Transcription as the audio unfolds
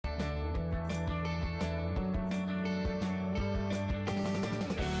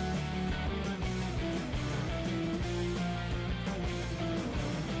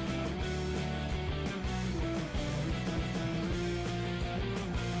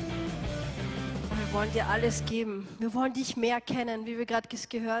Wir wollen dir alles geben. Wir wollen dich mehr kennen, wie wir gerade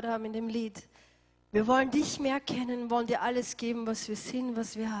gehört haben in dem Lied. Wir wollen dich mehr kennen, wollen dir alles geben, was wir sind,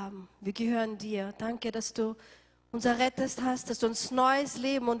 was wir haben. Wir gehören dir. Danke, dass du uns errettet hast, dass du uns neues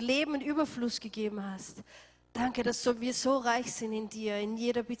Leben und Leben in Überfluss gegeben hast. Danke, dass wir so reich sind in dir, in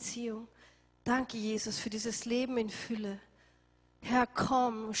jeder Beziehung. Danke, Jesus, für dieses Leben in Fülle. Herr,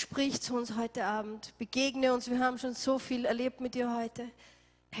 komm, sprich zu uns heute Abend. Begegne uns, wir haben schon so viel erlebt mit dir heute.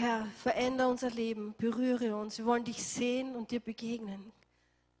 Herr, verändere unser Leben, berühre uns. Wir wollen dich sehen und dir begegnen.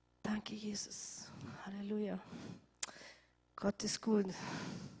 Danke, Jesus. Halleluja. Gott ist gut.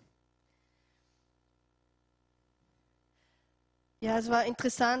 Ja, es war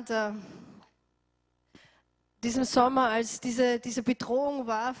interessant, diesen Sommer, als diese Bedrohung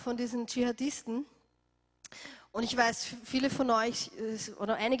war von diesen Dschihadisten. Und ich weiß, viele von euch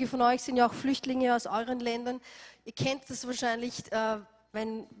oder einige von euch sind ja auch Flüchtlinge aus euren Ländern. Ihr kennt das wahrscheinlich,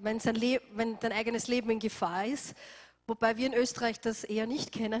 wenn dein eigenes Leben in Gefahr ist, wobei wir in Österreich das eher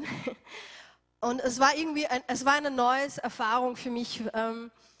nicht kennen. Und es war eine neue Erfahrung für mich.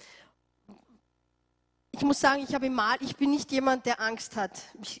 Ich muss sagen, ich bin nicht jemand, der Angst hat.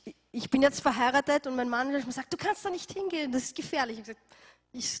 Ich bin jetzt verheiratet und mein Mann hat mir gesagt, du kannst da nicht hingehen, das ist gefährlich. Ich habe gesagt,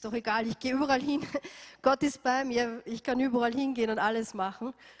 ist doch egal, ich gehe überall hin. Gott ist bei mir, ich kann überall hingehen und alles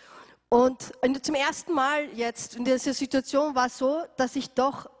machen. Und zum ersten Mal jetzt in dieser Situation war es so, dass ich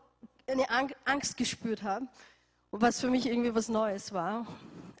doch eine Angst gespürt habe, was für mich irgendwie was Neues war.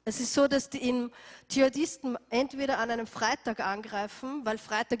 Es ist so, dass die Dschihadisten entweder an einem Freitag angreifen, weil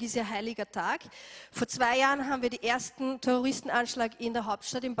Freitag ist ja heiliger Tag. Vor 2 Jahren haben wir den ersten Terroristenanschlag in der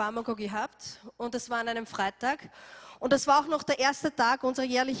Hauptstadt in Bamako gehabt und das war an einem Freitag. Und das war auch noch der erste Tag unserer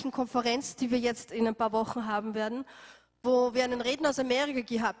jährlichen Konferenz, die wir jetzt in ein paar Wochen haben werden, wo wir einen Redner aus Amerika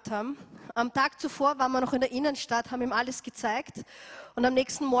gehabt haben. Am Tag zuvor waren wir noch in der Innenstadt, haben ihm alles gezeigt. Und am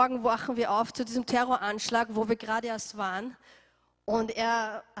nächsten Morgen wachen wir auf zu diesem Terroranschlag, wo wir gerade erst waren. Und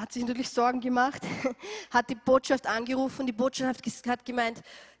er hat sich natürlich Sorgen gemacht, hat die Botschaft angerufen. Die Botschaft hat gemeint,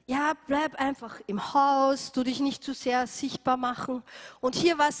 ja, bleib einfach im Haus, tu dich nicht zu sehr sichtbar machen. Und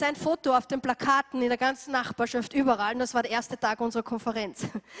hier war sein Foto auf den Plakaten in der ganzen Nachbarschaft, überall. Und das war der erste Tag unserer Konferenz.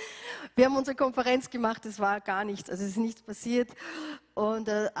 Wir haben unsere Konferenz gemacht, es war gar nichts, also es ist nichts passiert und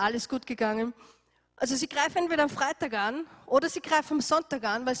alles gut gegangen. Also sie greifen entweder am Freitag an oder sie greifen am Sonntag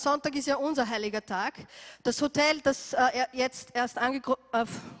an, weil Sonntag ist ja unser heiliger Tag. Das Hotel, das jetzt erst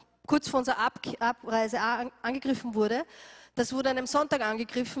kurz vor unserer Abreise angegriffen wurde, das wurde an einem Sonntag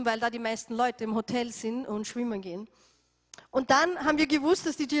angegriffen, weil da die meisten Leute im Hotel sind und schwimmen gehen. Und dann haben wir gewusst,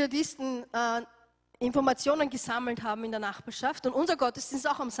 dass die Dschihadisten Informationen gesammelt haben in der Nachbarschaft. Und unser Gottesdienst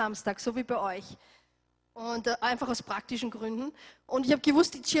ist auch am Samstag, so wie bei euch. Und einfach aus praktischen Gründen. Und ich habe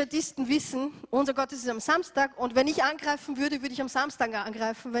gewusst, die Dschihadisten wissen, unser Gottesdienst ist am Samstag. Und wenn ich angreifen würde, würde ich am Samstag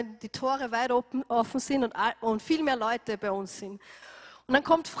angreifen, wenn die Tore weit offen sind und viel mehr Leute bei uns sind. Und dann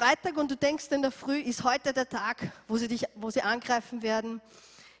kommt Freitag und du denkst in der Früh, ist heute der Tag, wo sie angreifen werden?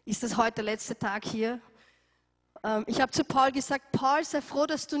 Ist das heute der letzte Tag hier? Ich habe zu Paul gesagt, Paul, sei froh,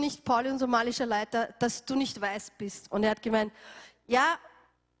 dass du nicht, Paul, unser somalischer Leiter, dass du nicht weiß bist. Und er hat gemeint, ja,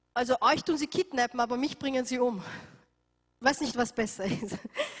 also euch tun sie kidnappen, aber mich bringen sie um. Ich weiß nicht, was besser ist.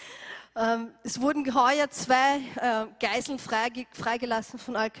 Es wurden heuer 2 Geiseln freigelassen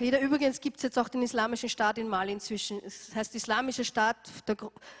von Al-Qaida. Übrigens gibt es jetzt auch den Islamischen Staat in Mali inzwischen. Es heißt Islamischer Staat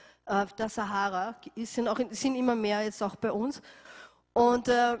der Sahara. Es sind immer mehr jetzt auch bei uns. Und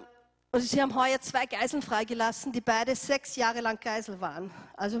sie haben heuer 2 Geiseln freigelassen, die beide 6 Jahre lang Geisel waren.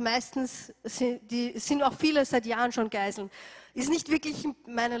 Also meistens sind auch viele seit Jahren schon Geiseln. Ist nicht wirklich in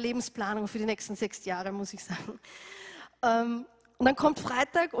meiner Lebensplanung für die nächsten 6 Jahre, muss ich sagen. Und dann kommt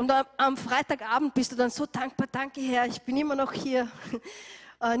Freitag und am Freitagabend bist du dann so dankbar, danke Herr, ich bin immer noch hier,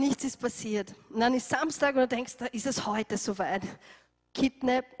 nichts ist passiert. Und dann ist Samstag und du denkst, ist es heute soweit?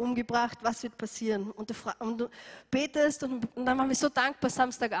 Kidnap, umgebracht, was wird passieren? Und du betest und dann waren wir so dankbar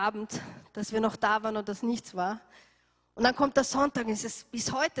Samstagabend, dass wir noch da waren und dass nichts war. Und dann kommt der Sonntag und es ist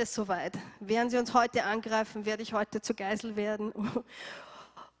bis heute soweit. Werden sie uns heute angreifen, werde ich heute zur Geisel werden.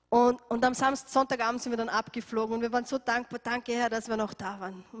 Und am Sonntagabend sind wir dann abgeflogen und wir waren so dankbar, danke Herr, dass wir noch da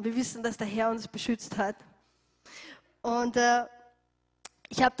waren. Und wir wissen, dass der Herr uns beschützt hat. Und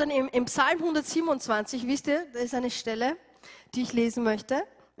ich habe dann im Psalm 127, wisst ihr, da ist eine Stelle, die ich lesen möchte,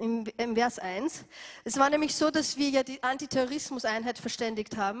 im Vers 1. Es war nämlich so, dass wir ja die Antiterrorismus-Einheit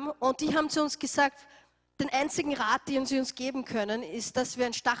verständigt haben und die haben zu uns gesagt, den einzigen Rat, den sie uns geben können, ist, dass wir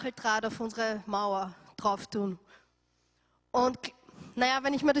ein Stacheldraht auf unsere Mauer drauf tun. Und naja,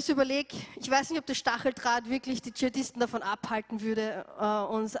 wenn ich mir das überlege, ich weiß nicht, ob der Stacheldraht wirklich die Dschihadisten davon abhalten würde,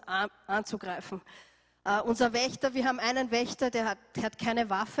 uns anzugreifen. Unser Wächter, wir haben einen Wächter, der hat keine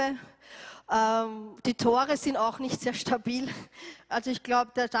Waffe. Die Tore sind auch nicht sehr stabil. Also ich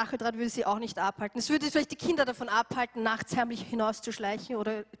glaube, der Stacheldraht würde sie auch nicht abhalten. Es würde vielleicht die Kinder davon abhalten, nachts heimlich hinauszuschleichen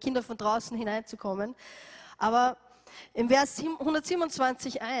oder Kinder von draußen hineinzukommen. Aber im Vers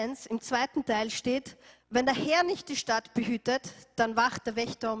 127,1, im zweiten Teil steht, wenn der Herr nicht die Stadt behütet, dann wacht der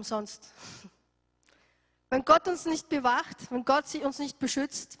Wächter umsonst. Wenn Gott uns nicht bewacht, wenn Gott uns nicht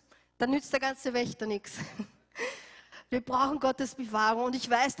beschützt, dann nützt der ganze Wächter nichts. Wir brauchen Gottes Bewahrung und ich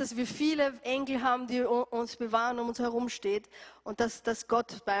weiß, dass wir viele Engel haben, die uns bewahren, um uns herumsteht und dass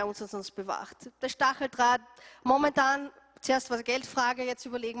Gott bei uns und uns bewacht. Der Stacheldraht, momentan, zuerst war Geldfrage, jetzt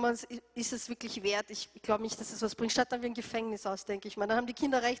überlegen wir uns, ist es wirklich wert? Ich glaube nicht, dass es was bringt. Statt dann wie ein Gefängnis aus, denke ich mal. Dann haben die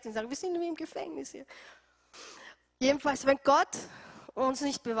Kinder recht und sagen, wir sind wie im Gefängnis hier. Jedenfalls, wenn Gott uns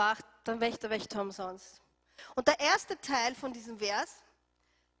nicht bewacht, dann wächt der Wächter umsonst. Und der erste Teil von diesem Vers,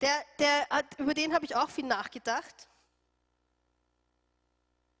 über den habe ich auch viel nachgedacht.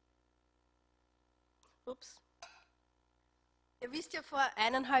 Ups. Ihr wisst ja, vor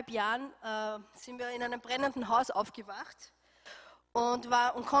 1,5 Jahren sind wir in einem brennenden Haus aufgewacht und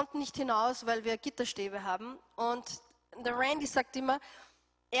konnten nicht hinaus, weil wir Gitterstäbe haben. Und der Randy sagt immer,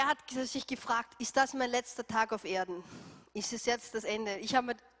 er hat sich gefragt, ist das mein letzter Tag auf Erden? Ist es jetzt das Ende? Ich habe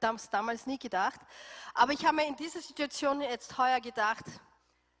mir das damals nie gedacht, aber ich habe mir in dieser Situation jetzt heuer gedacht,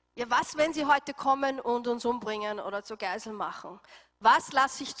 ja, was, wenn sie heute kommen und uns umbringen oder zur Geisel machen? Was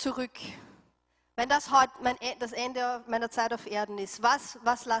lasse ich zurück? Wenn das heute das Ende meiner Zeit auf Erden ist,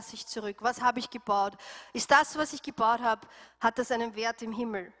 was lasse ich zurück? Was habe ich gebaut? Ist das, was ich gebaut habe, hat das einen Wert im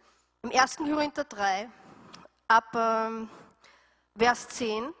Himmel? Im 1. Korinther 3, ab Vers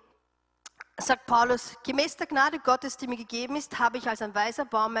 10, sagt Paulus, gemäß der Gnade Gottes, die mir gegeben ist, habe ich als ein weiser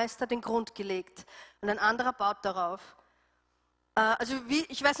Baumeister den Grund gelegt und ein anderer baut darauf. Also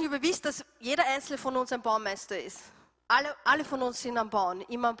ich weiß nicht, ob ihr wisst, dass jeder Einzelne von uns ein Baumeister ist. Alle von uns sind am Bauen,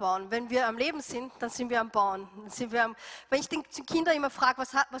 immer am Bauen. Wenn wir am Leben sind, dann sind wir am Bauen. Wenn ich den Kindern immer frage,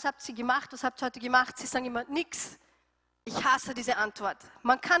 was habt ihr gemacht, was habt ihr heute gemacht, sie sagen immer, nichts. Ich hasse diese Antwort.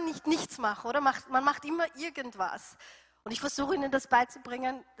 Man kann nicht nichts machen, oder? Man macht immer irgendwas. Und ich versuche ihnen das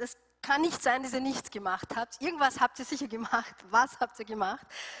beizubringen, das kann nicht sein, dass ihr nichts gemacht habt. Irgendwas habt ihr sicher gemacht. Was habt ihr gemacht?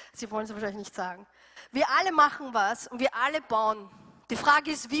 Sie wollen es wahrscheinlich nicht sagen. Wir alle machen was und wir alle bauen. Die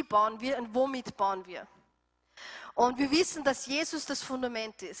Frage ist, wie bauen wir und womit bauen wir? Und wir wissen, dass Jesus das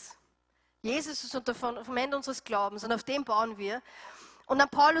Fundament ist. Jesus ist das Fundament unseres Glaubens und auf dem bauen wir. Und dann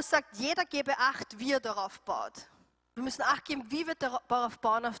Paulus sagt, jeder gebe Acht, wie er darauf baut. Wir müssen Acht geben, wie wir darauf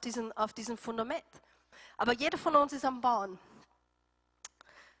bauen, auf diesem Fundament. Aber jeder von uns ist am Bauen.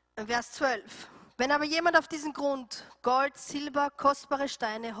 Vers 12. Wenn aber jemand auf diesen Grund Gold, Silber, kostbare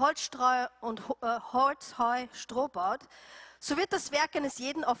Steine, Holzstreu und Holz, Heu, Stroh baut, so wird das Werk eines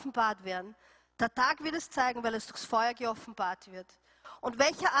jeden offenbart werden. Der Tag wird es zeigen, weil es durchs Feuer geoffenbart wird. Und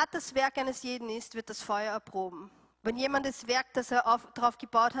welcher Art das Werk eines jeden ist, wird das Feuer erproben. Wenn jemand das Werk, das er darauf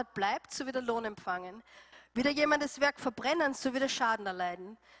gebaut hat, bleibt, so wird er Lohn empfangen. Wird er jemand das Werk verbrennen, so wird er Schaden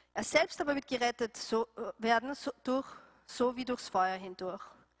erleiden. Er selbst aber wird gerettet werden, so wie durchs Feuer hindurch.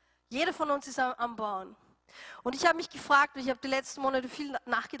 Jeder von uns ist am Bauen. Und ich habe mich gefragt, und ich habe die letzten Monate viel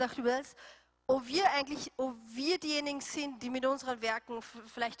nachgedacht über das, ob wir diejenigen sind, die mit unseren Werken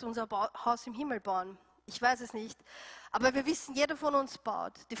vielleicht unser Haus im Himmel bauen. Ich weiß es nicht. Aber wir wissen, jeder von uns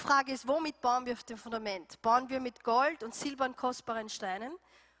baut. Die Frage ist, womit bauen wir auf dem Fundament? Bauen wir mit Gold und Silber und kostbaren Steinen?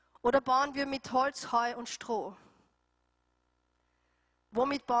 Oder bauen wir mit Holz, Heu und Stroh?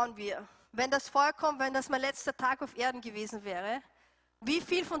 Womit bauen wir? Wenn das Feuer kommt, wenn das mein letzter Tag auf Erden gewesen wäre, wie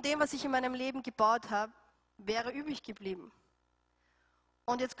viel von dem, was ich in meinem Leben gebaut habe, wäre übrig geblieben?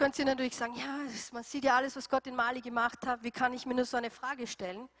 Und jetzt könnt ihr natürlich sagen, ja, man sieht ja alles, was Gott in Mali gemacht hat, wie kann ich mir nur so eine Frage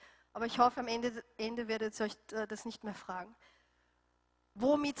stellen? Aber ich hoffe, am Ende werdet ihr euch das nicht mehr fragen.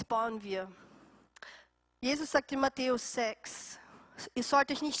 Womit bauen wir? Jesus sagt in Matthäus 6, ihr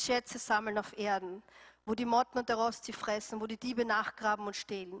sollt euch nicht Schätze sammeln auf Erden, wo die Motten und der Rost sie fressen, wo die Diebe nachgraben und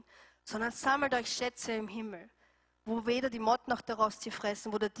stehlen, sondern sammelt euch Schätze im Himmel, wo weder die Motten noch der Rost sie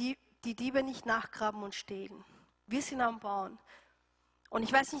fressen, wo die Diebe nicht nachgraben und stehlen. Wir sind am Bauen. Und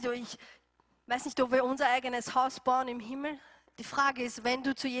ich weiß nicht, ob wir unser eigenes Haus bauen im Himmel. Die Frage ist, wenn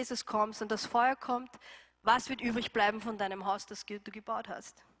du zu Jesus kommst und das Feuer kommt, was wird übrig bleiben von deinem Haus, das du gebaut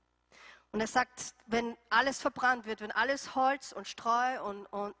hast? Und er sagt, wenn alles verbrannt wird, wenn alles Holz und Streu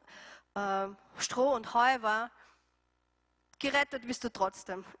und Stroh und Heu war, gerettet bist du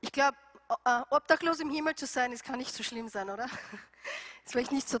trotzdem. Ich glaube, obdachlos im Himmel zu sein, das kann nicht so schlimm sein, oder? Ist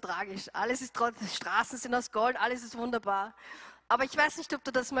vielleicht nicht so tragisch. Alles ist trotzdem, Straßen sind aus Gold, alles ist wunderbar. Aber ich weiß nicht, ob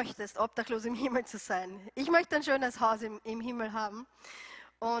du das möchtest, obdachlos im Himmel zu sein. Ich möchte ein schönes Haus im Himmel haben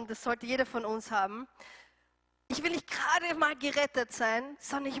und das sollte jeder von uns haben. ich will nicht gerade mal gerettet sein,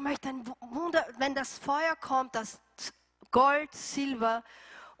 sondern ich möchte ein Wunder, wenn das Feuer kommt, das Gold, Silber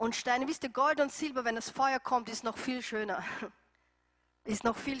und Steine. Wisst ihr, Gold und Silber, wenn das Feuer kommt, ist noch viel schöner. Ist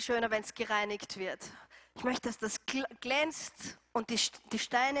noch viel schöner, wenn es gereinigt wird. Ich möchte, dass das glänzt und die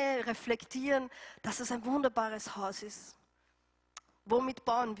Steine reflektieren, dass es ein wunderbares Haus ist. Womit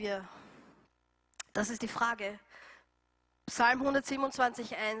bauen wir? Das ist die Frage. Psalm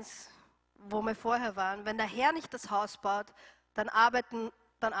 127,1, wo wir vorher waren. Wenn der Herr nicht das Haus baut, dann arbeiten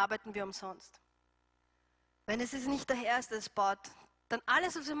wir umsonst. Wenn es nicht der Herr ist, der es baut, dann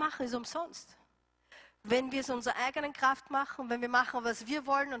alles, was wir machen, ist umsonst. Wenn wir es unserer eigenen Kraft machen, wenn wir machen, was wir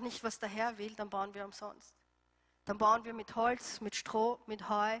wollen und nicht, was der Herr will, dann bauen wir umsonst. Dann bauen wir mit Holz, mit Stroh, mit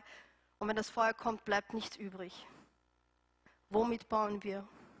Heu und wenn das Feuer kommt, bleibt nichts übrig. Womit bauen wir?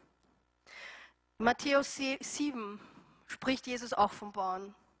 In Matthäus 7 spricht Jesus auch vom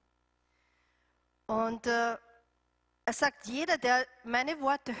Bauen. Und er sagt, jeder, der meine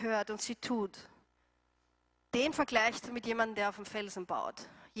Worte hört und sie tut, den vergleicht er mit jemandem, der auf dem Felsen baut.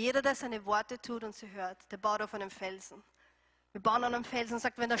 Jeder, der seine Worte tut und sie hört, der baut auf einem Felsen. Wir bauen an einem Felsen und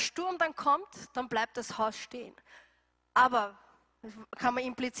sagt, wenn der Sturm dann kommt, dann bleibt das Haus stehen. Aber, das kann man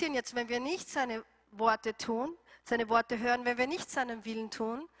implizieren, jetzt, wenn wir nicht seine Worte tun, seine Worte hören, wenn wir nicht seinen Willen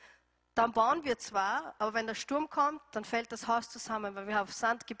tun, dann bauen wir zwar, aber wenn der Sturm kommt, dann fällt das Haus zusammen, weil wir auf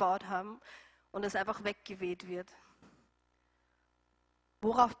Sand gebaut haben und es einfach weggeweht wird.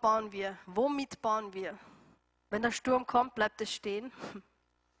 Worauf bauen wir? Womit bauen wir? Wenn der Sturm kommt, bleibt es stehen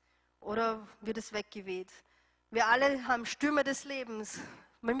oder wird es weggeweht? Wir alle haben Stürme des Lebens.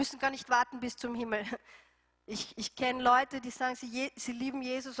 Wir müssen gar nicht warten bis zum Himmel. Ich kenne Leute, die sagen, sie lieben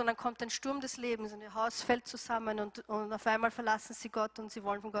Jesus und dann kommt ein Sturm des Lebens und ihr Haus fällt zusammen und auf einmal verlassen sie Gott und sie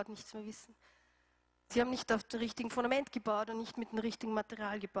wollen von Gott nichts mehr wissen. Sie haben nicht auf dem richtigen Fundament gebaut und nicht mit dem richtigen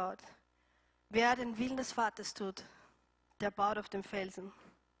Material gebaut. Wer den Willen des Vaters tut, der baut auf dem Felsen.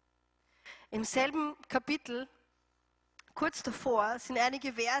 Im selben Kapitel, kurz davor, sind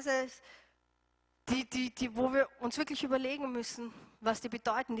einige Verse, wo wir uns wirklich überlegen müssen, was die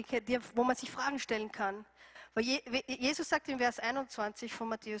bedeuten, wo man sich Fragen stellen kann. Weil Jesus sagt in Vers 21 von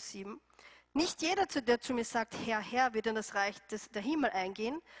Matthäus 7, nicht jeder, der zu mir sagt, Herr, Herr, wird in das Reich der Himmel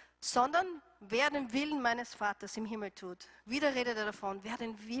eingehen, sondern wer den Willen meines Vaters im Himmel tut. Wieder redet er davon, wer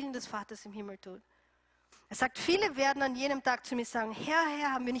den Willen des Vaters im Himmel tut. Er sagt, viele werden an jenem Tag zu mir sagen, Herr,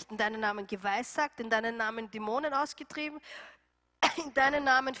 Herr, haben wir nicht in deinem Namen geweissagt, in deinem Namen Dämonen ausgetrieben, in deinem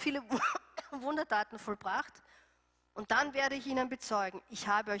Namen viele Wundertaten vollbracht? Und dann werde ich ihnen bezeugen, ich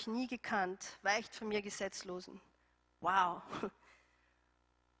habe euch nie gekannt, weicht von mir Gesetzlosen. Wow.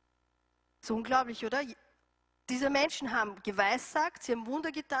 So unglaublich, oder? Diese Menschen haben geweissagt, sie haben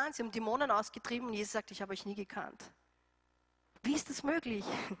Wunder getan, sie haben Dämonen ausgetrieben und Jesus sagt, ich habe euch nie gekannt. Wie ist das möglich?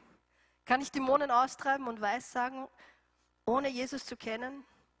 Kann ich Dämonen austreiben und weissagen, ohne Jesus zu kennen?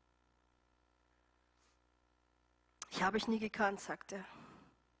 Ich habe euch nie gekannt, sagt er.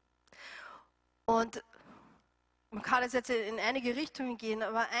 Und man kann jetzt in einige Richtungen gehen,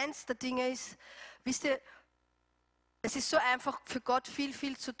 aber eins der Dinge ist, wisst ihr, es ist so einfach für Gott viel,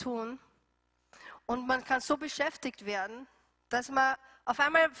 viel zu tun und man kann so beschäftigt werden, dass man auf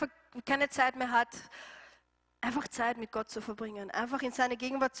einmal keine Zeit mehr hat, einfach Zeit mit Gott zu verbringen, einfach in seine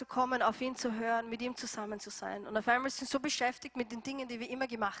Gegenwart zu kommen, auf ihn zu hören, mit ihm zusammen zu sein. Und auf einmal sind wir so beschäftigt mit den Dingen, die wir immer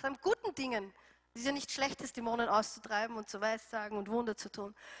gemacht haben, guten Dingen. Es ist ja nicht schlecht, Dämonen auszutreiben und zu weissagen und Wunder zu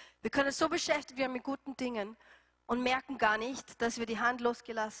tun. Wir können so beschäftigt werden mit guten Dingen und merken gar nicht, dass wir die Hand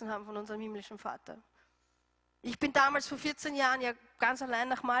losgelassen haben von unserem himmlischen Vater. Ich bin damals vor 14 Jahren ja ganz allein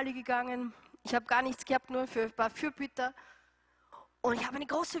nach Mali gegangen. Ich habe gar nichts gehabt, nur für ein paar Fürbüter. Und ich habe eine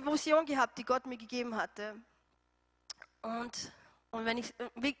große Vision gehabt, die Gott mir gegeben hatte. Und wenn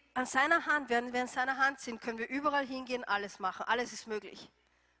wir an seiner Hand, während wir an seiner Hand sind, können wir überall hingehen, alles machen. Alles ist möglich.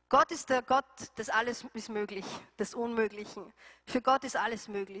 Gott ist der Gott, das alles ist möglich, des Unmöglichen. Für Gott ist alles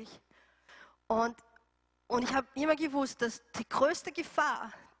möglich. Und ich habe immer gewusst, dass die größte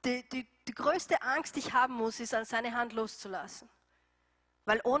Gefahr, die größte Angst, die ich haben muss, ist, an seine Hand loszulassen.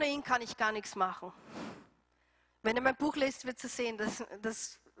 Weil ohne ihn kann ich gar nichts machen. Wenn ihr mein Buch lest, wird ihr sehen,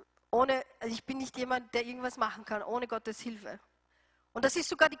 dass ich bin nicht jemand, der irgendwas machen kann, ohne Gottes Hilfe. Und das ist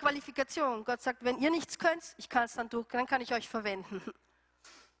sogar die Qualifikation. Gott sagt, wenn ihr nichts könnt, ich kann es dann kann ich euch verwenden.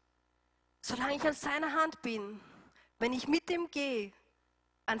 Solange ich an seiner Hand bin, wenn ich mit ihm gehe,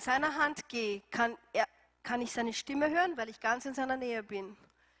 an seiner Hand gehe, kann ich seine Stimme hören, weil ich ganz in seiner Nähe bin.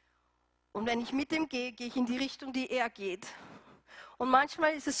 Und wenn ich mit ihm gehe, gehe ich in die Richtung, die er geht. Und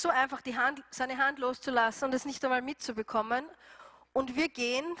manchmal ist es so einfach, seine Hand loszulassen und es nicht einmal mitzubekommen. Und wir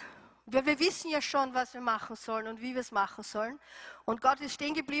gehen Wir wissen ja schon, was wir machen sollen und wie wir es machen sollen. Und Gott ist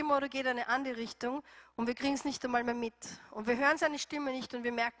stehen geblieben oder geht in eine andere Richtung und wir kriegen es nicht einmal mehr mit. Und wir hören seine Stimme nicht und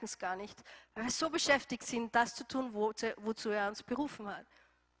wir merken es gar nicht, weil wir so beschäftigt sind, das zu tun, wozu er uns berufen hat.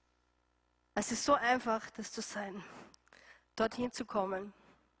 Es ist so einfach, das zu sein, dorthin zu kommen.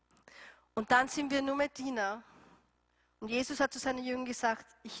 Und dann sind wir nur mehr Diener. Und Jesus hat zu seinen Jüngern gesagt,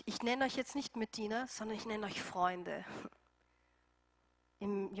 ich nenne euch jetzt nicht mehr Diener, sondern ich nenne euch Freunde.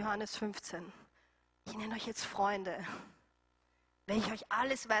 Im Johannes 15. Ich nenne euch jetzt Freunde, weil ich euch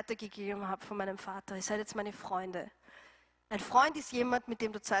alles weitergegeben habe von meinem Vater. Ihr seid jetzt meine Freunde. Ein Freund ist jemand, mit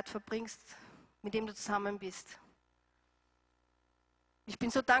dem du Zeit verbringst, mit dem du zusammen bist. Ich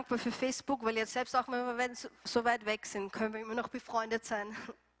bin so dankbar für Facebook, weil jetzt selbst auch wenn wir so weit weg sind, können wir immer noch befreundet sein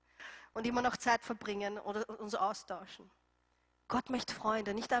und immer noch Zeit verbringen oder uns austauschen. Gott möchte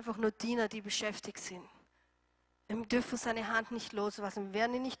Freunde, nicht einfach nur Diener, die beschäftigt sind. Wir dürfen seine Hand nicht loslassen, wir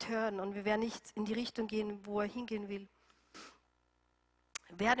werden ihn nicht hören und wir werden nicht in die Richtung gehen, wo er hingehen will.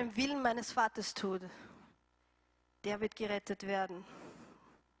 Wer den Willen meines Vaters tut, der wird gerettet werden.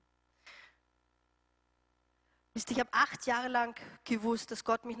 Wisst ihr, ich habe 8 Jahre lang gewusst, dass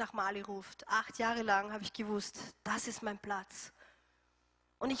Gott mich nach Mali ruft. 8 Jahre lang habe ich gewusst, das ist mein Platz.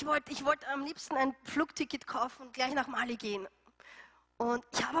 Und ich wollte am liebsten ein Flugticket kaufen und gleich nach Mali gehen. Und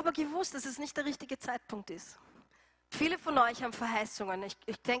ich habe aber gewusst, dass es nicht der richtige Zeitpunkt ist. Viele von euch haben Verheißungen.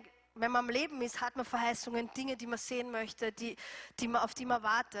 Ich denke, wenn man am Leben ist, hat man Verheißungen, Dinge, die man sehen möchte, auf die man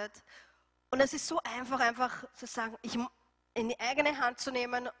wartet. Und es ist so einfach zu sagen, in die eigene Hand zu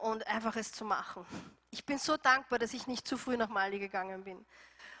nehmen und einfach es zu machen. Ich bin so dankbar, dass ich nicht zu früh nach Mali gegangen bin.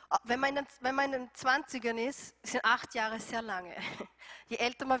 Wenn man in den 20ern ist, sind 8 Jahre sehr lange. Je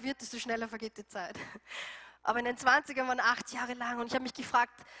älter man wird, desto schneller vergeht die Zeit. Aber in den 20ern waren 8 Jahre lang und ich habe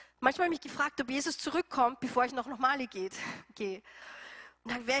manchmal mich gefragt, ob Jesus zurückkommt, bevor ich noch nach Mali gehe.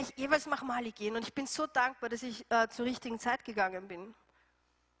 Und dann werde ich jeweils nach Mali gehen und ich bin so dankbar, dass ich zur richtigen Zeit gegangen bin.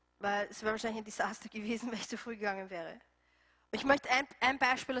 Weil es wäre wahrscheinlich ein Desaster gewesen, wenn ich zu früh gegangen wäre. Ich möchte ein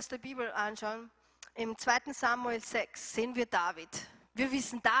Beispiel aus der Bibel anschauen. Im 2. Samuel 6 sehen wir David. Wir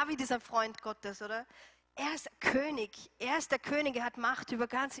wissen, David ist ein Freund Gottes, oder? Er ist König. Er ist der König, er hat Macht über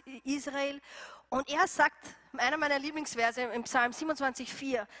ganz Israel. Und er sagt, einer meiner Lieblingsverse im Psalm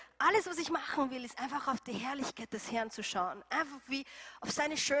 27,4, alles, was ich machen will, ist einfach auf die Herrlichkeit des Herrn zu schauen. Einfach wie auf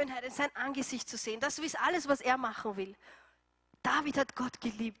seine Schönheit, in sein Angesicht zu sehen. Das ist alles, was er machen will. David hat Gott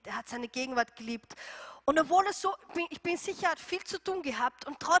geliebt, er hat seine Gegenwart geliebt. Und obwohl er ich bin sicher, er hat viel zu tun gehabt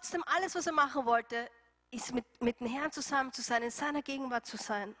und trotzdem alles, was er machen wollte, ist mit dem Herrn zusammen zu sein, in seiner Gegenwart zu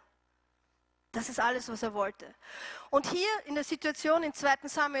sein. Das ist alles, was er wollte. Und hier in der Situation in 2.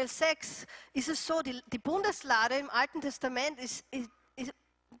 Samuel 6 ist es so, die Bundeslade im Alten Testament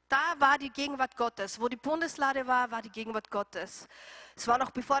da war die Gegenwart Gottes. Wo die Bundeslade war, war die Gegenwart Gottes. Es war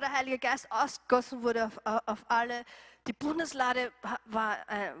noch bevor der Heilige Geist ausgegossen wurde auf alle. Die Bundeslade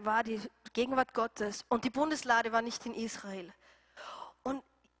war die Gegenwart Gottes und die Bundeslade war nicht in Israel. Und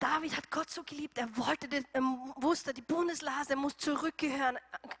David hat Gott so geliebt, er wusste, die Bundeslade muss zurückkehren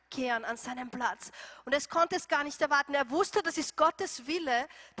an seinen Platz. Und er konnte es gar nicht erwarten. Er wusste, das ist Gottes Wille,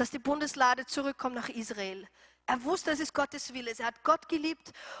 dass die Bundeslade zurückkommt nach Israel. Er wusste, das ist Gottes Wille. Er hat Gott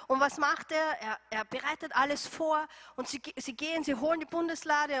geliebt. Und was macht er? Er bereitet alles vor. Und sie holen die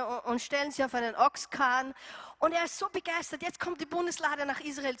Bundeslade und stellen sie auf einen Ochskarren. Und er ist so begeistert. Jetzt kommt die Bundeslade nach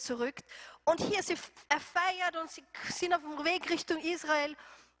Israel zurück. Und hier, er feiert und sie sind auf dem Weg Richtung Israel,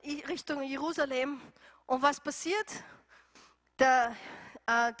 Richtung Jerusalem. Und was passiert? Der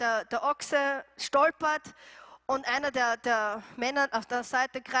Ochse stolpert. Und einer der Männer auf der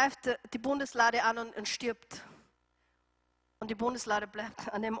Seite greift die Bundeslade an und stirbt. Und die Bundeslade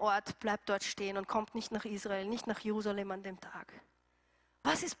bleibt an dem Ort, bleibt dort stehen und kommt nicht nach Israel, nicht nach Jerusalem an dem Tag.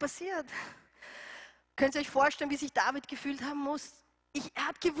 Was ist passiert? Könnt ihr euch vorstellen, wie sich David gefühlt haben muss? Er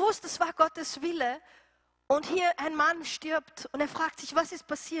hat gewusst, das war Gottes Wille. Und hier ein Mann stirbt und er fragt sich, was ist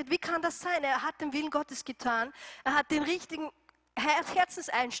passiert? Wie kann das sein? Er hat den Willen Gottes getan. Er hat den richtigen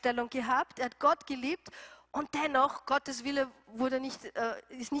Herzenseinstellung gehabt. Er hat Gott geliebt. Und dennoch, Gottes Wille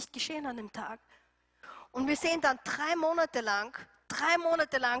ist nicht geschehen an dem Tag. Und wir sehen dann 3 Monate lang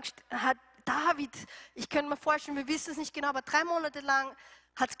hat David, ich könnte mir vorstellen, wir wissen es nicht genau, aber 3 Monate lang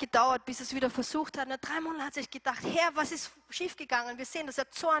hat es gedauert, bis er es wieder versucht hat. Nach 3 Monaten hat er sich gedacht, Herr, was ist schiefgegangen? Wir sehen, dass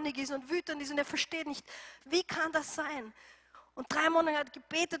er zornig ist und wütend ist und er versteht nicht, wie kann das sein? Und 3 Monate hat er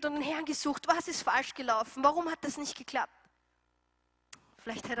gebetet und den Herrn gesucht, was ist falsch gelaufen? Warum hat das nicht geklappt?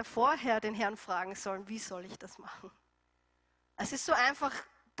 Vielleicht hätte er vorher den Herrn fragen sollen, wie soll ich das machen? Es ist so einfach,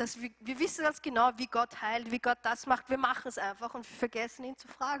 dass wir wissen ganz genau, wie Gott heilt, wie Gott das macht. Wir machen es einfach und wir vergessen ihn zu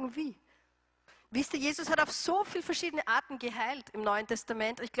fragen, wie. Wisst ihr, Jesus hat auf so viele verschiedene Arten geheilt im Neuen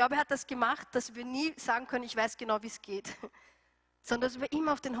Testament. Ich glaube, er hat das gemacht, dass wir nie sagen können, ich weiß genau, wie es geht. Sondern dass wir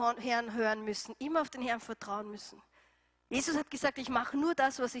immer auf den Herrn hören müssen, immer auf den Herrn vertrauen müssen. Jesus hat gesagt, ich mache nur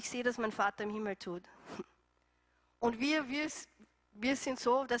das, was ich sehe, dass mein Vater im Himmel tut. Und wir sind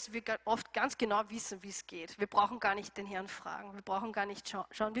so, dass wir oft ganz genau wissen, wie es geht. Wir brauchen gar nicht den Herrn fragen, wir brauchen gar nicht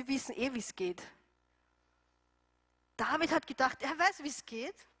schauen. Wir wissen wie es geht. David hat gedacht, er weiß, wie es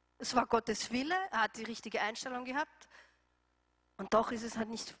geht. Es war Gottes Wille, er hat die richtige Einstellung gehabt. Und doch ist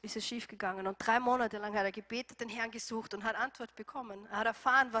es schief gegangen. Und 3 Monate lang hat er gebetet, den Herrn gesucht und hat Antwort bekommen. Er hat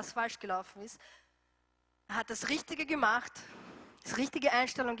erfahren, was falsch gelaufen ist. Er hat das Richtige gemacht, die richtige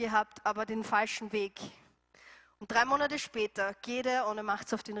Einstellung gehabt, aber den falschen Weg. Und 3 Monate später geht er und er macht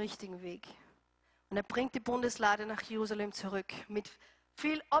es auf den richtigen Weg. Und er bringt die Bundeslade nach Jerusalem zurück. Mit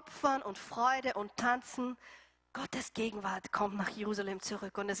viel Opfern und Freude und Tanzen. Gottes Gegenwart kommt nach Jerusalem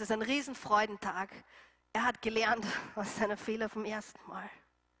zurück. Und es ist ein Riesenfreudentag. Er hat gelernt aus seinen Fehlern vom ersten Mal.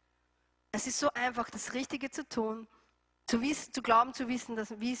 Es ist so einfach, das Richtige zu tun, zu glauben, zu wissen,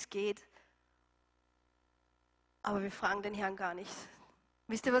 wie es geht. Aber wir fragen den Herrn gar nicht.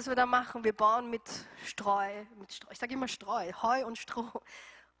 Wisst ihr, was wir da machen? Wir bauen mit Streu. Ich sage immer Streu, Heu und Stroh.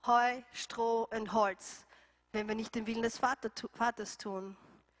 Heu, Stroh und Holz, wenn wir nicht den Willen des Vaters tun.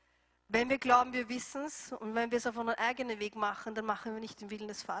 Wenn wir glauben, wir wissen es und wenn wir es auf unseren eigenen Weg machen, dann machen wir nicht den Willen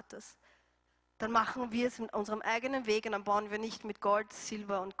des Vaters. Dann machen wir es in unserem eigenen Weg und dann bauen wir nicht mit Gold,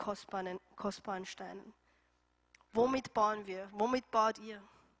 Silber und kostbaren Steinen. Womit bauen wir? Womit baut ihr?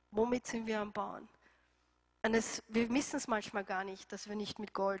 Womit sind wir am Bauen? Und wir wissen es manchmal gar nicht, dass wir nicht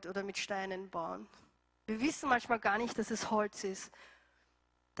mit Gold oder mit Steinen bauen. Wir wissen manchmal gar nicht, dass es Holz ist,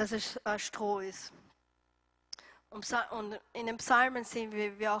 dass es Stroh ist. Und in den Psalmen sehen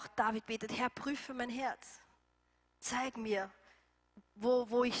wir, wie auch David betet, Herr, prüfe mein Herz. Zeig mir,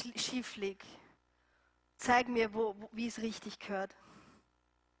 wo ich schief liege. Zeig mir, wie es richtig gehört.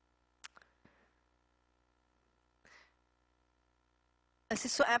 Es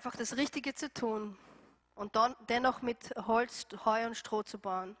ist so einfach, das Richtige zu tun und dann dennoch mit Holz, Heu und Stroh zu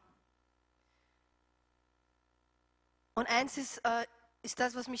bauen. Und eins ist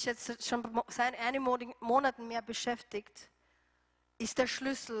das, was mich jetzt schon seit einigen Monaten mehr beschäftigt, ist der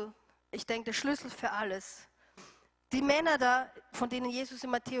Schlüssel. Ich denke, der Schlüssel für alles. Die Männer da, von denen Jesus in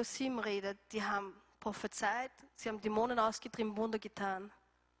Matthäus 7 redet, die haben prophezeit, sie haben Dämonen ausgetrieben, Wunder getan.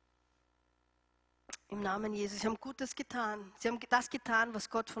 Im Namen Jesus. Sie haben Gutes getan. Sie haben das getan, was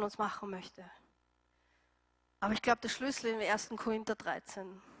Gott von uns machen möchte. Aber ich glaube, der Schlüssel in 1. Korinther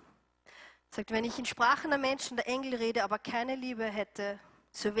 13 sagt, wenn ich in Sprachen der Menschen, der Engel rede, aber keine Liebe hätte,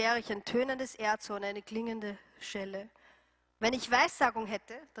 so wäre ich ein tönendes Erz und eine klingende Schelle. Wenn ich Weissagung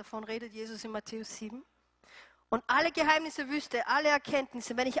hätte, davon redet Jesus in Matthäus 7, und alle Geheimnisse wüsste, alle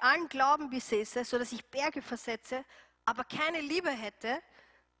Erkenntnisse, wenn ich allen Glauben besäße, sodass ich Berge versetze, aber keine Liebe hätte,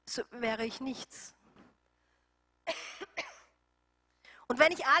 so wäre ich nichts. Und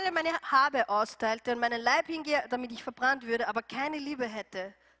wenn ich alle meine Habe austeilte und meinen Leib hingehe, damit ich verbrannt würde, aber keine Liebe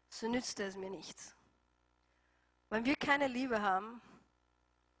hätte, so nützte es mir nichts. Wenn wir keine Liebe haben,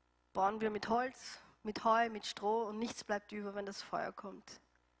 bauen wir mit Holz, mit Heu, mit Stroh und nichts bleibt über, wenn das Feuer kommt.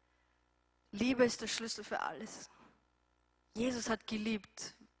 Liebe ist der Schlüssel für alles. Jesus hat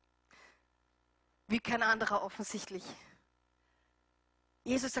geliebt, wie kein anderer offensichtlich.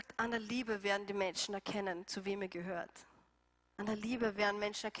 Jesus sagt, an der Liebe werden die Menschen erkennen, zu wem er gehört. An der Liebe werden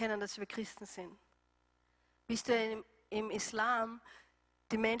Menschen erkennen, dass wir Christen sind. Wisst ihr, im Islam,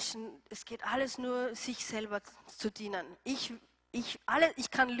 die Menschen, es geht alles nur, sich selber zu dienen. Ich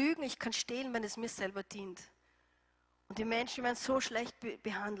kann lügen, ich kann stehlen, wenn es mir selber dient. Und die Menschen werden so schlecht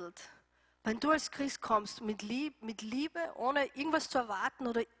behandelt. Wenn du als Christ kommst mit Liebe, ohne irgendwas zu erwarten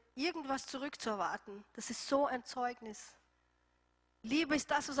oder irgendwas zurückzuerwarten, das ist so ein Zeugnis. Liebe ist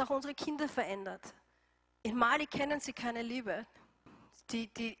das, was auch unsere Kinder verändert. In Mali kennen sie keine Liebe.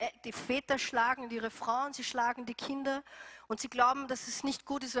 Die Väter schlagen ihre Frauen, sie schlagen die Kinder und sie glauben, dass es nicht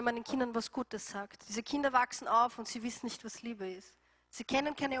gut ist, wenn man den Kindern was Gutes sagt. Diese Kinder wachsen auf und sie wissen nicht, was Liebe ist. Sie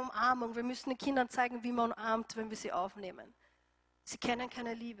kennen keine Umarmung. Wir müssen den Kindern zeigen, wie man umarmt, wenn wir sie aufnehmen. Sie kennen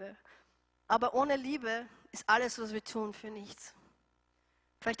keine Liebe. Aber ohne Liebe ist alles, was wir tun, für nichts.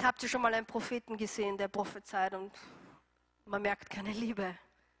 Vielleicht habt ihr schon mal einen Propheten gesehen, der prophezeit und man merkt keine Liebe.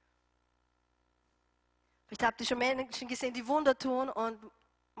 Vielleicht habt ihr schon Menschen gesehen, die Wunder tun und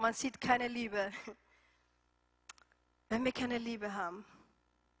man sieht keine Liebe. Wenn wir keine Liebe haben,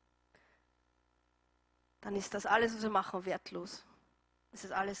 dann ist das alles, was wir machen, wertlos. Es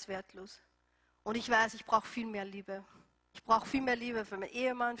ist alles wertlos. Und ich weiß, ich brauche viel mehr Liebe. Ich brauche viel mehr Liebe für meinen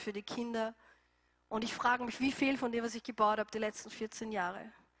Ehemann, für die Kinder. Und ich frage mich, wie viel von dem, was ich gebaut habe, die letzten 14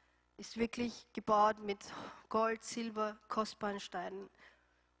 Jahre, ist wirklich gebaut mit Gold, Silber, kostbaren Steinen.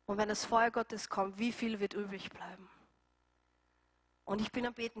 Und wenn das Feuer Gottes kommt, wie viel wird übrig bleiben? Und ich bin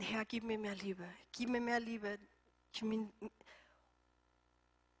am Beten, Herr, gib mir mehr Liebe. Gib mir mehr Liebe.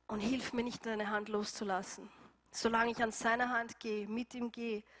 Und hilf mir nicht, deine Hand loszulassen. Solange ich an seiner Hand gehe, mit ihm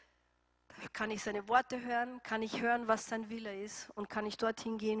gehe, kann ich seine Worte hören, kann ich hören, was sein Wille ist und kann ich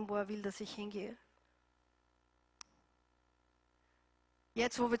dorthin gehen, wo er will, dass ich hingehe.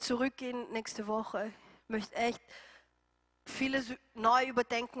 Jetzt, wo wir zurückgehen, nächste Woche, möchte ich echt vieles neu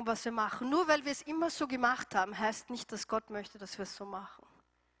überdenken, was wir machen. Nur weil wir es immer so gemacht haben, heißt nicht, dass Gott möchte, dass wir es so machen.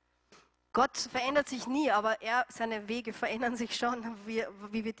 Gott verändert sich nie, aber seine Wege verändern sich schon,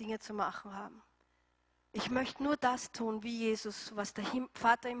 wie wir Dinge zu machen haben. Ich möchte nur das tun, wie Jesus, was der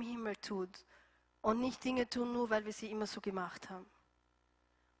Vater im Himmel tut. Und nicht Dinge tun, nur weil wir sie immer so gemacht haben.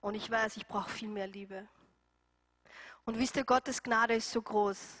 Und ich weiß, ich brauche viel mehr Liebe. Und wisst ihr, Gottes Gnade ist so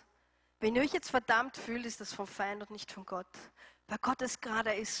groß. Wenn ihr euch jetzt verdammt fühlt, ist das vom Feind und nicht von Gott. Weil Gottes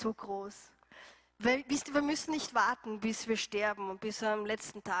Gnade ist so groß. Weil, wisst ihr, wir müssen nicht warten, bis wir sterben und bis am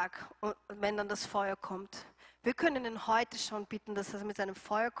letzten Tag, wenn dann das Feuer kommt. Wir können ihn heute schon bitten, dass er mit seinem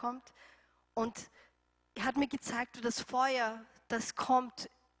Feuer kommt. Und er hat mir gezeigt, wie das Feuer, das kommt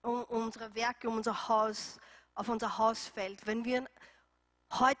um unsere Werke, um unser Haus, auf unser Haus fällt. Wenn wir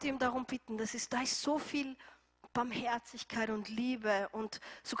heute ihm darum bitten, da ist so viel Barmherzigkeit und Liebe und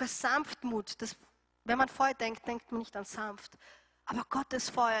sogar Sanftmut. Wenn man Feuer denkt, denkt man nicht an sanft. Aber Gottes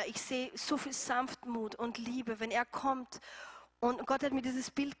Feuer, ich sehe so viel Sanftmut und Liebe, wenn er kommt. Und Gott hat mir dieses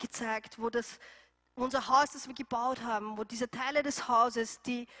Bild gezeigt, wo unser Haus, das wir gebaut haben, wo diese Teile des Hauses,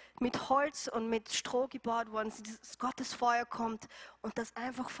 die mit Holz und mit Stroh gebaut worden sind, dass Gottes Feuer kommt und das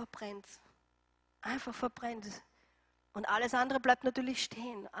einfach verbrennt. Einfach verbrennt. Und alles andere bleibt natürlich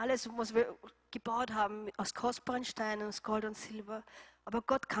stehen. Alles, was wir gebaut haben, aus kostbaren Steinen, aus Gold und Silber. Aber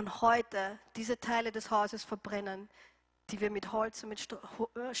Gott kann heute diese Teile des Hauses verbrennen, die wir mit Holz und mit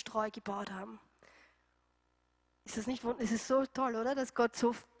Streu gebaut haben. Ist es so toll, oder? Dass Gott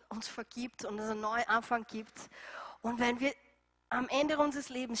so uns vergibt und einen neuen Anfang gibt. Und wenn wir am Ende unseres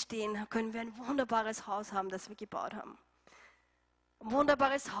Lebens stehen, können wir ein wunderbares Haus haben, das wir gebaut haben. Ein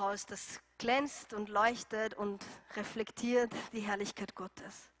wunderbares Haus, das glänzt und leuchtet und reflektiert die Herrlichkeit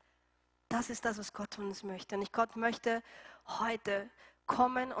Gottes. Das ist das, was Gott von uns möchte. Und Gott möchte heute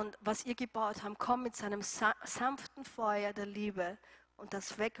kommen und was ihr gebaut habt, kommen mit seinem sanften Feuer der Liebe und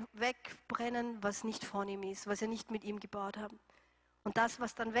das wegbrennen, was nicht von ihm ist, was ihr nicht mit ihm gebaut habt. Und das,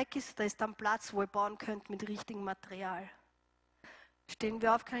 was dann weg ist, da ist dann Platz, wo ihr bauen könnt mit richtigem Material. Stehen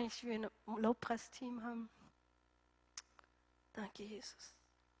wir auf, kann ich wie ein Lobpreisteam haben? Danke, Jesus.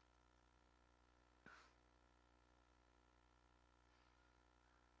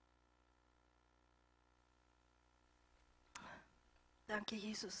 Danke,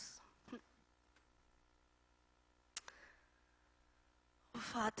 Jesus. Oh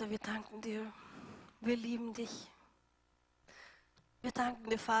Vater, wir danken dir. Wir lieben dich. Wir danken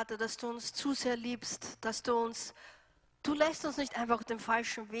dir, Vater, dass du uns zu sehr liebst, dass du lässt uns nicht einfach den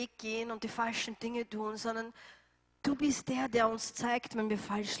falschen Weg gehen und die falschen Dinge tun, sondern du bist der uns zeigt, wenn wir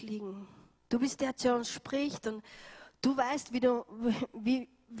falsch liegen. Du bist der uns spricht und du weißt,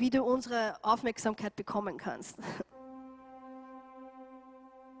 wie du unsere Aufmerksamkeit bekommen kannst.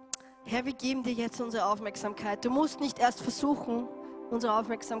 Herr, wir geben dir jetzt unsere Aufmerksamkeit. Du musst nicht erst versuchen, unsere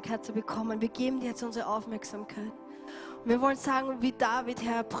Aufmerksamkeit zu bekommen. Wir geben dir jetzt unsere Aufmerksamkeit. Und wir wollen sagen, wie David,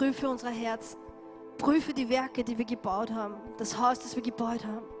 Herr, prüfe unser Herz. Prüfe die Werke, die wir gebaut haben. Das Haus, das wir gebaut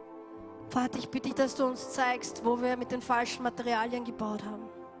haben. Vater, ich bitte dich, dass du uns zeigst, wo wir mit den falschen Materialien gebaut haben.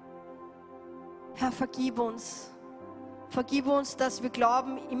 Herr, vergib uns. Vergib uns, dass wir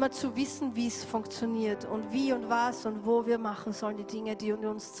glauben, immer zu wissen, wie es funktioniert und wie und was und wo wir machen sollen, die Dinge, die du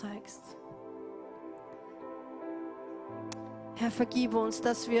uns zeigst. Herr, vergib uns,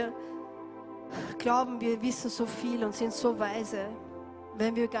 dass wir glauben, wir wissen so viel und sind so weise,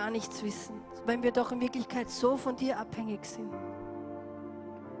 wenn wir gar nichts wissen, wenn wir doch in Wirklichkeit so von dir abhängig sind.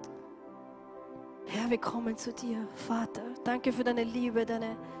 Herr, wir kommen zu dir, Vater. Danke für deine Liebe,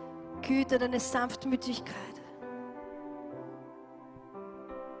 deine Güte, deine Sanftmütigkeit.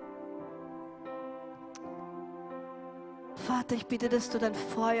 Vater, ich bitte, dass du dein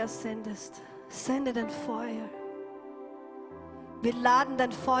Feuer sendest. Sende dein Feuer. Wir laden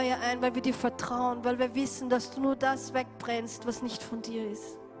dein Feuer ein, weil wir dir vertrauen, weil wir wissen, dass du nur das wegbrennst, was nicht von dir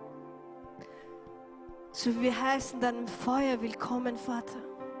ist. So wir heißen deinem Feuer willkommen, Vater.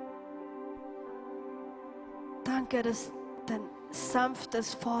 Danke, dass dein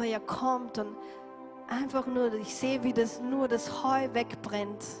sanftes Feuer kommt und einfach nur, ich sehe, wie nur das Heu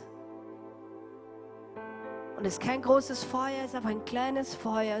wegbrennt. Und es ist kein großes Feuer, es ist aber ein kleines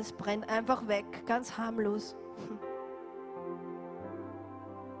Feuer. Es brennt einfach weg, ganz harmlos.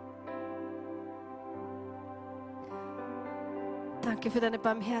 Danke für deine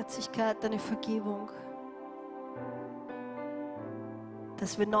Barmherzigkeit, deine Vergebung.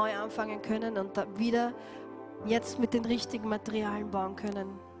 Dass wir neu anfangen können und da wieder jetzt mit den richtigen Materialien bauen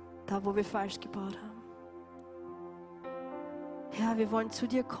können, da wo wir falsch gebaut haben. Herr, wir wollen zu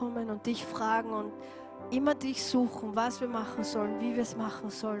dir kommen und dich fragen und immer dich suchen, was wir machen sollen, wie wir es machen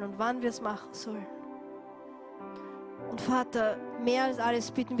sollen und wann wir es machen sollen. Und Vater, mehr als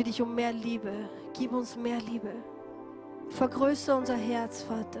alles bitten wir dich um mehr Liebe. Gib uns mehr Liebe. Vergrößere unser Herz,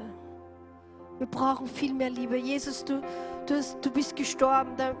 Vater. Wir brauchen viel mehr Liebe. Jesus, du bist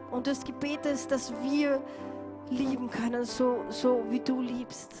gestorben und das Gebet ist, dass wir lieben können, so wie du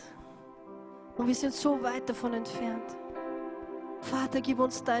liebst. Und wir sind so weit davon entfernt. Vater, gib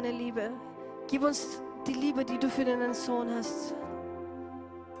uns deine Liebe. Gib uns die Liebe, die du für deinen Sohn hast.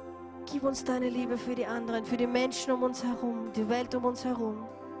 Gib uns deine Liebe für die anderen, für die Menschen um uns herum, die Welt um uns herum.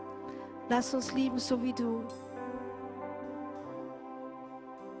 Lass uns lieben, so wie du.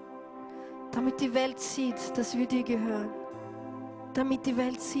 Damit die Welt sieht, dass wir dir gehören. Damit die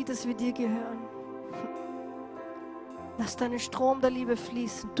Welt sieht, dass wir dir gehören. Lass deinen Strom der Liebe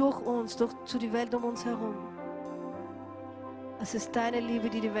fließen, durch uns, zu die Welt um uns herum. Es ist deine Liebe,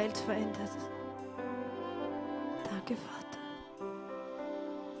 die die Welt verändert. Danke, Vater.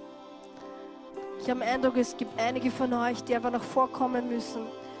 Ich habe den Eindruck, es gibt einige von euch, die einfach noch vorkommen müssen.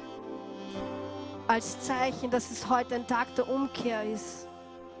 Als Zeichen, dass es heute ein Tag der Umkehr ist.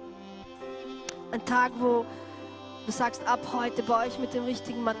 Ein Tag, wo du sagst, ab heute baue ich mit den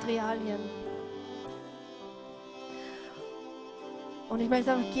richtigen Materialien. Und ich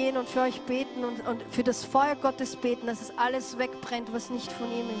möchte einfach gehen und für euch beten und für das Feuer Gottes beten, dass es alles wegbrennt, was nicht von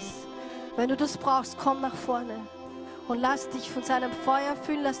ihm ist. Wenn du das brauchst, komm nach vorne und lass dich von seinem Feuer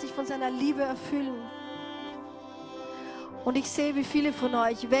erfüllen, lass dich von seiner Liebe erfüllen. Und ich sehe, wie viele von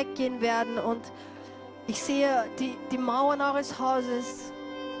euch weggehen werden und ich sehe die Mauern eures Hauses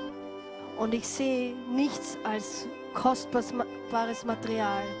und ich sehe nichts als kostbares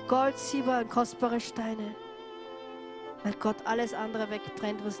Material, Gold, Silber und kostbare Steine. Weil Gott alles andere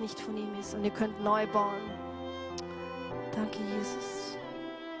wegbrennt, was nicht von ihm ist. Und ihr könnt neu bauen. Danke, Jesus.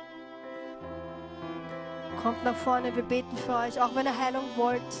 Kommt nach vorne, wir beten für euch. Auch wenn ihr Heilung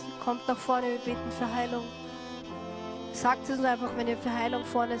wollt, kommt nach vorne, wir beten für Heilung. Sagt es uns einfach, wenn ihr für Heilung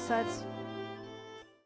vorne seid.